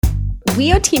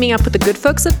We are teaming up with the good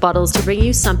folks at Bottles to bring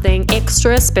you something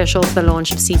extra special for the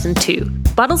launch of Season 2.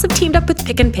 Bottles have teamed up with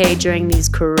Pick n Pay during these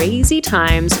crazy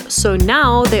times, so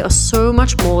now they are so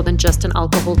much more than just an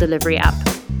alcohol delivery app.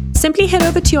 Simply head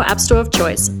over to your app store of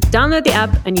choice, download the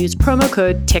app, and use promo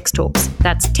code TEXTalks.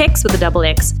 That's TEX with a double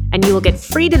X, and you will get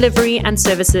free delivery and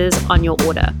services on your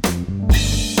order.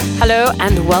 Hello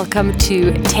and welcome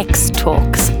to Tex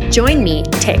Talks. Join me,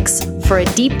 Tex, for a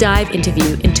deep dive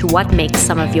interview into what makes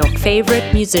some of your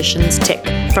favorite musicians tick,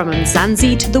 from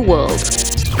Mzansi to the world.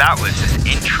 That was an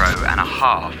intro and a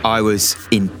half. I was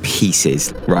in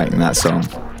pieces writing that song.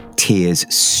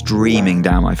 Tears streaming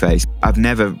down my face. I've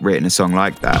never written a song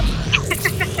like that.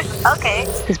 Okay.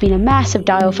 There's been a massive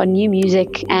die-off on new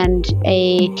music and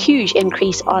a huge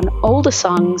increase on older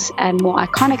songs and more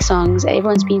iconic songs.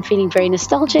 Everyone's been feeling very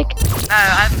nostalgic. No,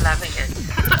 I'm loving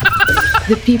it.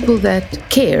 The people that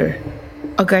care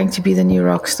are going to be the new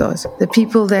rock stars. The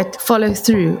people that follow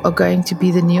through are going to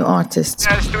be the new artists.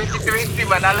 It's 2020,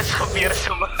 man. Alles gebeur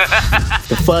sommer.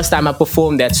 The first time I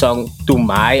performed that song, to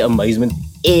my amazement,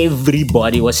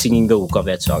 everybody was singing the hook of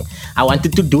that song. I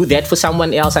wanted to do that for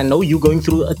someone else. I know you're going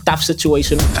through a tough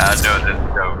situation. No, that's dope.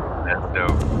 That's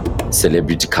dope.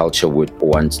 Celebrity culture would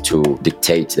want to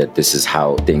dictate that this is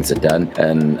how things are done,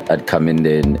 and I'd come in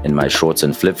there in my shorts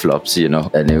and flip-flops,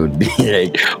 and it would be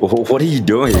like, what are you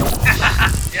doing?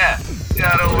 Yeah,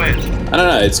 no way. I don't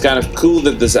know, it's kind of cool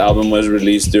that this album was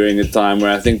released during a time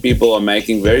where I think people are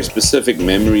making very specific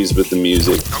memories with the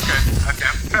music. Okay.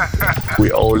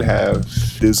 We all have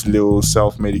this little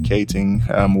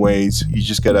self-medicating ways. You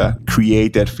just gotta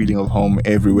create that feeling of home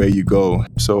everywhere you go.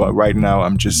 So right now,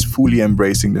 I'm just fully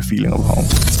embracing the feeling of home.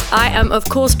 I am, of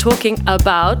course, talking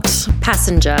about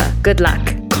Passenger, Good Luck,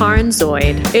 Karen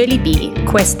Zoid, Early B,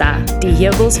 Cuesta, Die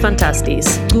Herbals Fantasties,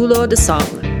 Tulo the Song,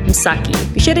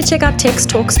 Msaki. Be sure to check out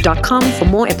textalks.com for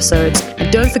more episodes,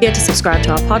 and don't forget to subscribe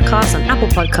to our podcast on Apple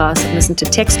Podcasts and listen to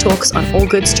Tex Talks on all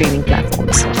good streaming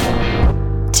platforms.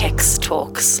 Tex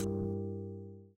Talks.